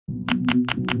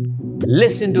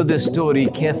Listen to this story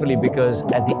carefully because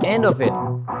at the end of it,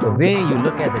 the way you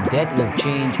look at the debt will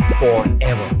change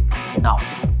forever. Now,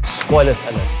 spoilers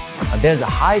alert. There's a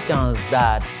high chance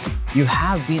that you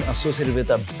have been associated with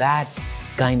a bad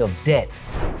kind of debt.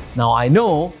 Now, I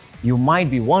know you might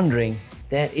be wondering,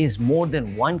 there is more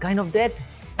than one kind of debt?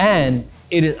 And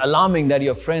it is alarming that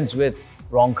you're friends with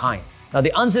wrong kind. Now,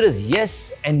 the answer is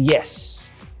yes and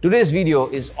yes. Today's video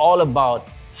is all about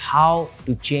how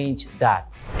to change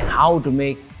that and how to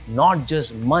make not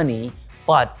just money,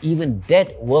 but even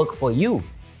debt work for you.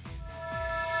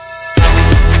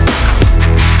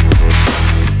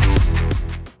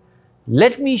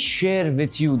 Let me share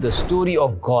with you the story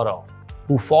of Gaurav,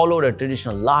 who followed a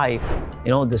traditional life,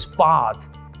 this path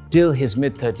till his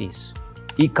mid-30s.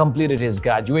 He completed his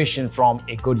graduation from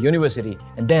a good university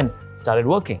and then started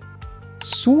working.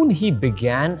 Soon he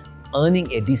began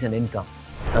earning a decent income.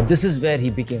 Now this is where he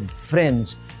became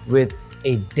friends with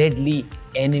a deadly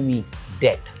enemy,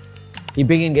 debt. He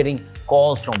began getting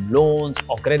calls from loans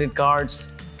or credit cards.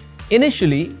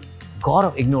 Initially,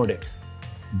 Gaurav ignored it,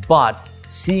 but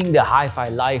seeing the hi-fi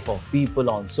life of people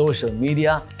on social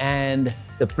media and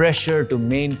the pressure to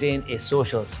maintain a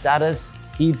social status,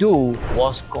 he too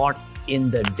was caught in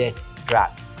the debt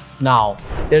trap. Now,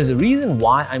 there's a reason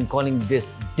why I'm calling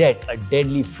this debt a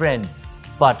deadly friend,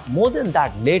 but more than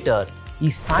that, later, he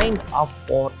signed up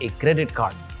for a credit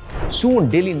card. Soon,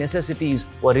 daily necessities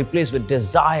were replaced with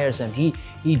desires, and he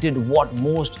did what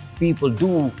most people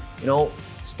do,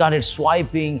 started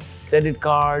swiping credit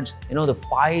cards.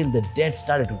 The debt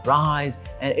started to rise,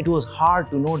 and it was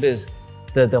hard to notice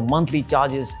that the monthly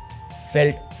charges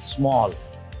felt small.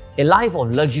 A life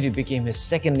of luxury became his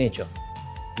second nature.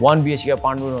 1 BHK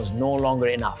apartment was no longer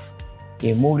enough.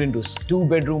 He moved into a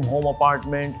 2-bedroom home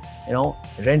apartment,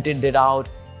 rented it out.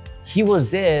 He was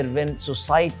there when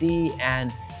society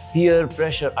and peer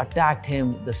pressure attacked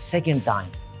him the second time.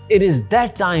 It is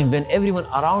that time when everyone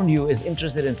around you is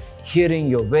interested in hearing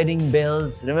your wedding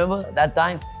bells. Remember that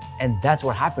time? And that's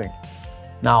what happened.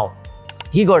 Now,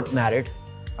 he got married,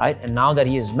 right? And now that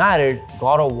he is married,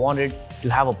 Gaurav wanted to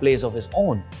have a place of his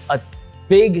own. A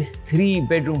big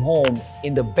 3-bedroom home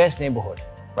in the best neighborhood,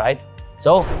 right?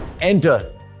 So,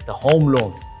 enter the home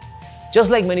loan.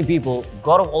 Just like many people,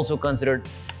 Gaurav also considered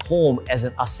home as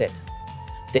an asset.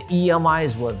 The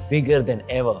EMIs were bigger than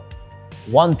ever.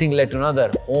 One thing led to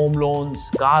another. Home loans,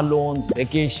 car loans,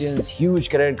 vacations, huge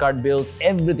credit card bills,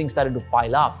 everything started to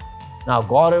pile up. Now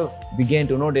Gaurav began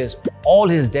to notice all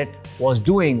his debt was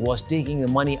doing was taking the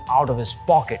money out of his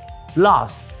pocket.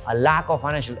 Plus, a lack of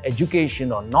financial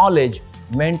education or knowledge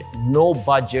meant no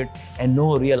budget and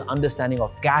no real understanding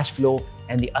of cash flow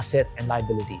and the assets and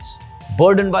liabilities.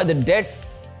 Burdened by the debt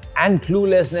and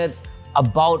cluelessness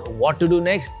about what to do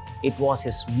next, it was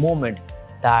his moment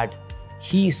that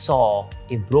he saw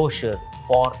a brochure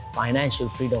for Financial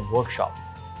Freedom Workshop.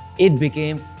 It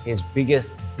became his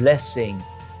biggest blessing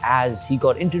as he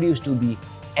got introduced to the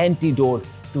antidote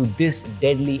to this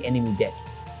deadly enemy debt.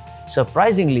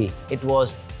 Surprisingly, it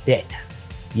was debt.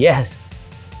 Yes,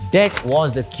 debt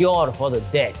was the cure for the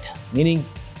debt, meaning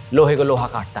lohe ko loha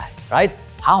kaatta hai, right?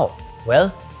 How?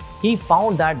 Well, he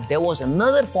found that there was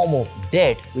another form of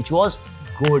debt which was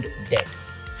good debt.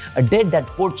 A debt that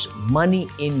puts money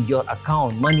in your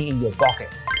account, money in your pocket.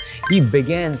 He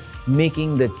began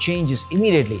making the changes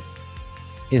immediately.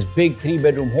 His big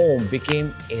 3-bedroom home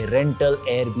became a rental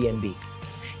Airbnb.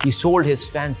 He sold his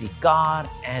fancy car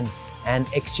and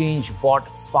exchange bought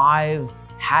 5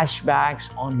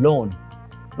 hatchbacks on loan.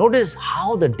 Notice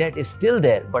how the debt is still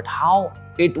there, but how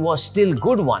it was still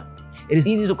good one. It is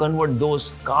easy to convert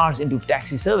those cars into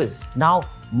taxi service. Now,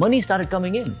 money started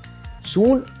coming in.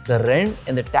 Soon, the rent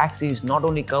and the taxis not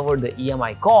only covered the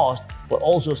EMI cost, but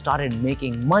also started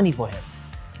making money for him.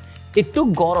 It took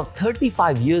Gaurav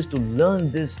 35 years to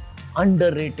learn this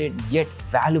underrated yet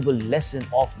valuable lesson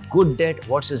of good debt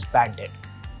versus bad debt.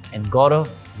 And Gaurav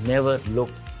never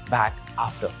looked back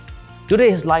after.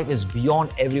 Today, his life is beyond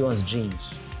everyone's dreams.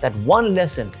 That one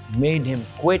lesson made him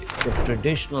quit the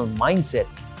traditional mindset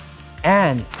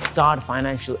and start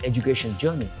financial education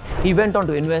journey. He went on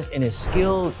to invest in his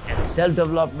skills and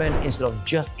self-development instead of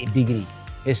just a degree.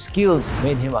 His skills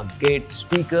made him a great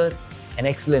speaker, an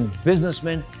excellent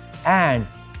businessman, and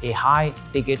a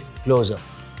high-ticket closer.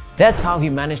 That's how he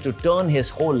managed to turn his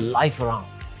whole life around.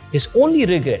 His only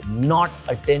regret, not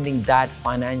attending that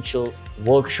financial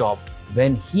workshop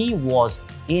when he was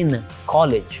in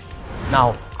college.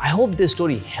 Now, I hope this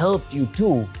story helped you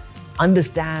too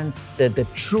understand the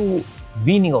true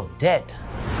meaning of debt.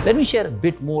 Let me share a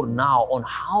bit more now on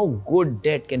how good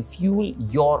debt can fuel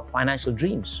your financial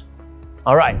dreams.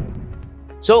 All right.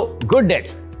 So, good debt,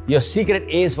 your secret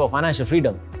ace for financial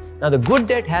freedom. Now, the good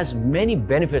debt has many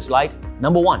benefits like,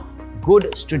 number one,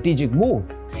 good strategic move.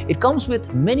 It comes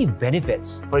with many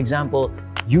benefits. For example,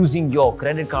 using your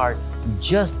credit card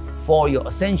just for your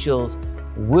essentials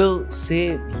will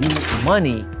save you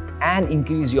money and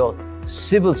increase your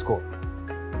CIBIL score.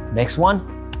 Next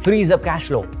one, frees up cash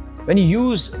flow. When you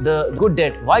use the good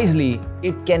debt wisely,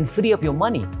 it can free up your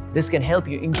money. This can help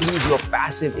you increase your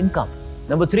passive income.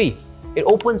 Number three, it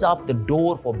opens up the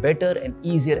door for better and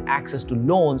easier access to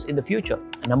loans in the future.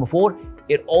 And number four,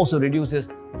 it also reduces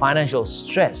financial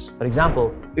stress. For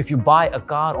example, if you buy a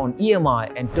car on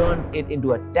EMI and turn it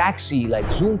into a taxi like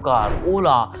Zoom Car,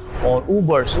 Ola or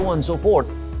Uber, so on and so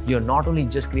forth, you're not only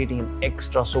just creating an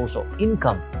extra source of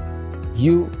income,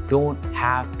 you don't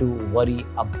have to worry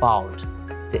about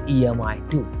the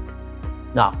EMI too.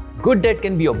 Now, good debt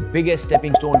can be your biggest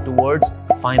stepping stone towards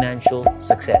financial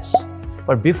success.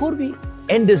 But before we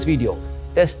end this video,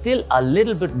 there's still a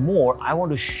little bit more I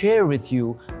want to share with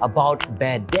you about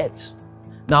bad debts.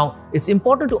 Now, it's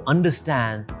important to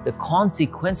understand the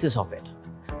consequences of it,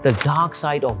 the dark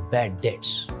side of bad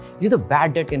debts. The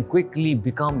bad debt can quickly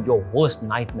become your worst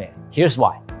nightmare. Here's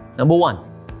why. Number one,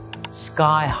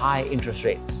 sky-high interest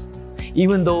rates.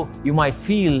 Even though you might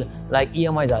feel like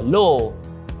EMIs are low,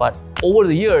 but over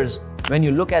the years, when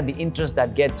you look at the interest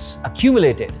that gets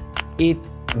accumulated, it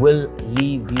will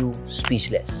leave you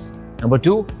speechless. Number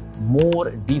two,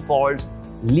 more defaults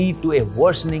lead to a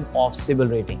worsening of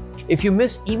CIBIL rating. If you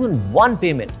miss even one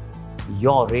payment,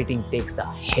 your rating takes the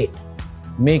hit,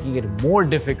 making it more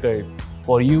difficult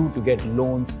for you to get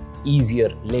loans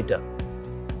easier later.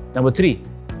 Number three,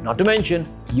 not to mention,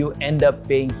 you end up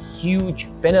paying huge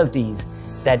penalties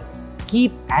that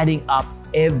keep adding up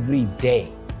every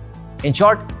day. In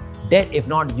short, debt, if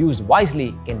not used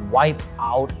wisely, can wipe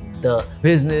out the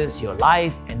business, your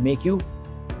life, and make you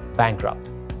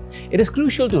bankrupt. It is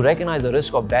crucial to recognize the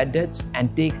risk of bad debts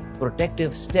and take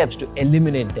protective steps to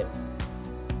eliminate them.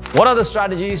 What are the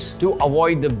strategies to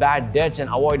avoid the bad debts and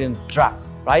avoid a trap?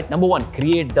 Right? Number one,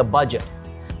 create the budget.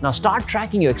 Now start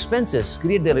tracking your expenses.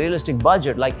 Create the realistic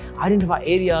budget. Like identify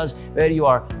areas where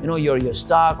you're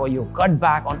stuck or you cut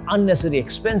back on unnecessary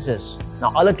expenses.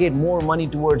 Now allocate more money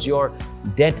towards your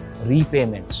debt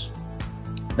repayments.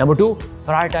 Number two,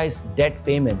 prioritize debt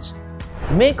payments.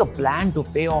 Make a plan to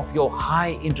pay off your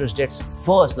high interest debts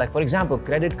first. Like for example,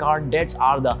 credit card debts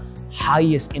are the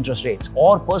highest interest rates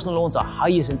or personal loans are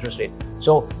highest interest rate.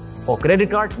 So for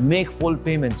credit card, make full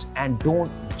payments and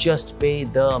don't just pay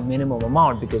the minimum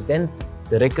amount because then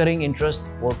the recurring interest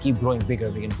will keep growing bigger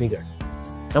and bigger.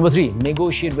 Number three,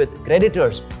 negotiate with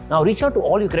creditors. Now reach out to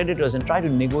all your creditors and try to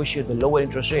negotiate the lower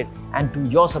interest rate. And to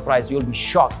your surprise, you'll be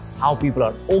shocked how people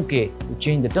are okay to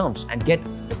change the terms and get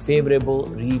the favorable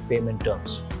repayment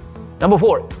terms. Number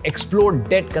four, explore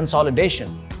debt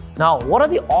consolidation. Now, what are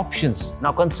the options?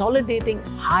 Now, consolidating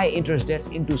high interest debts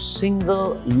into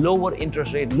single lower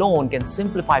interest rate loan can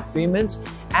simplify payments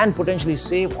and potentially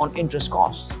save on interest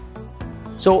costs.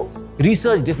 So,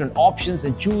 research different options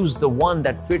and choose the one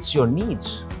that fits your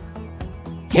needs.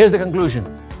 Here's the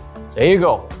conclusion. There you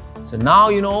go. So now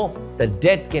you know that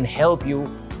debt can help you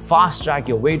fast track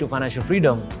your way to financial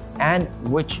freedom and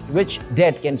which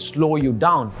debt can slow you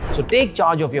down. So take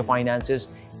charge of your finances,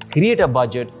 create a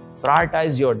budget,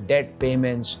 prioritize your debt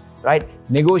payments, right?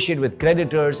 Negotiate with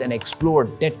creditors and explore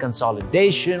debt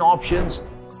consolidation options.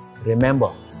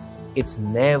 Remember, it's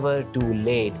never too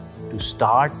late to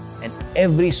start, and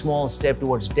every small step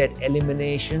towards debt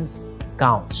elimination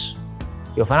counts.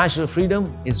 Your financial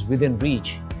freedom is within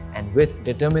reach, and with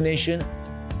determination,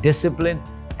 discipline,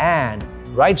 and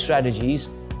right strategies,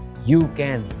 you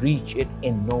can reach it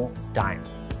in no time,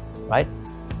 right?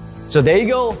 So there you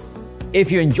go.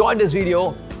 If you enjoyed this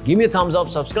video, give me a thumbs up,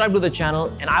 subscribe to the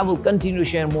channel, and I will continue to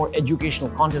share more educational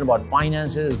content about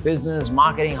finances, business,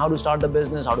 marketing, how to start the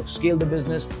business, how to scale the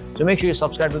business. So make sure you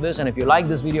subscribe to this, and if you like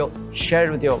this video, share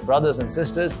it with your brothers and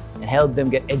sisters and help them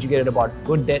get educated about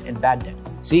good debt and bad debt.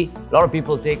 See, a lot of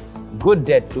people take good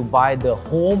debt to buy the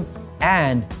home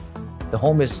and the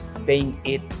home is paying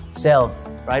itself,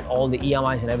 right? All the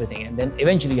EMIs and everything, and then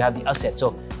eventually you have the asset.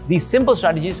 So these simple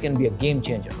strategies can be a game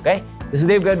changer, okay? This is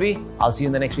Dev Gadhvi. I'll see you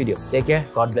in the next video. Take care.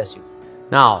 God bless you.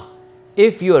 Now,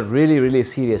 if you are really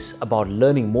serious about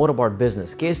learning more about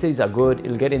business, case studies are good.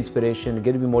 It'll get inspiration, it'll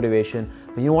give you motivation.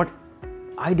 But you know what?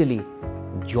 Ideally,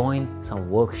 join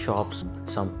some workshops,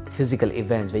 some physical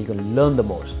events where you can learn the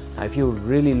most. Now, if you're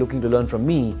really looking to learn from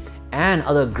me and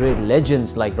other great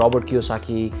legends like Robert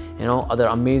Kiyosaki, other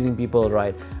amazing people,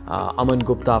 right? Aman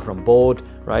Gupta from Boat,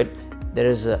 right? there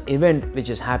is an event which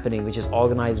is happening, which is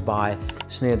organized by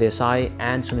Sneha Desai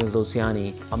and Sunil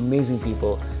Dosiani, amazing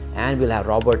people. And we'll have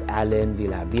Robert Allen,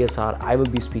 we'll have BSR, I will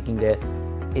be speaking there.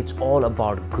 It's all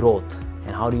about growth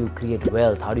and how do you create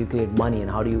wealth, how do you create money, and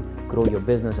how do you grow your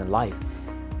business and life.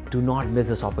 Do not miss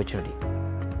this opportunity.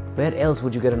 Where else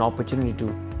would you get an opportunity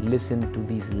to listen to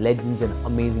these legends and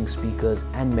amazing speakers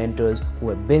and mentors who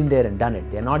have been there and done it?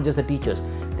 They're not just the teachers,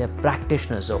 they're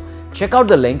practitioners. So check out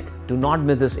the link. Do not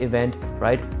miss this event,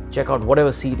 right? Check out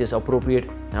whatever seat is appropriate.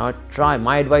 Now try,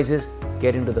 my advice is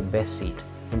get into the best seat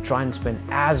and try and spend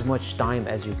as much time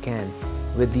as you can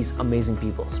with these amazing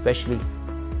people, especially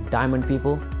diamond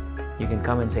people. You can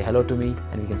come and say hello to me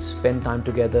and we can spend time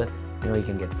together. You know, you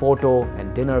can get photo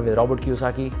and dinner with Robert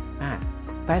Kiyosaki. Man,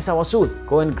 paisa vasool.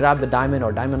 Go and grab the diamond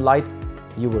or diamond light.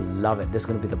 You will love it. This is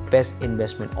going to be the best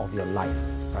investment of your life,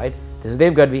 right? This is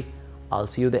Dev Gadhvi. I'll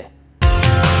see you there.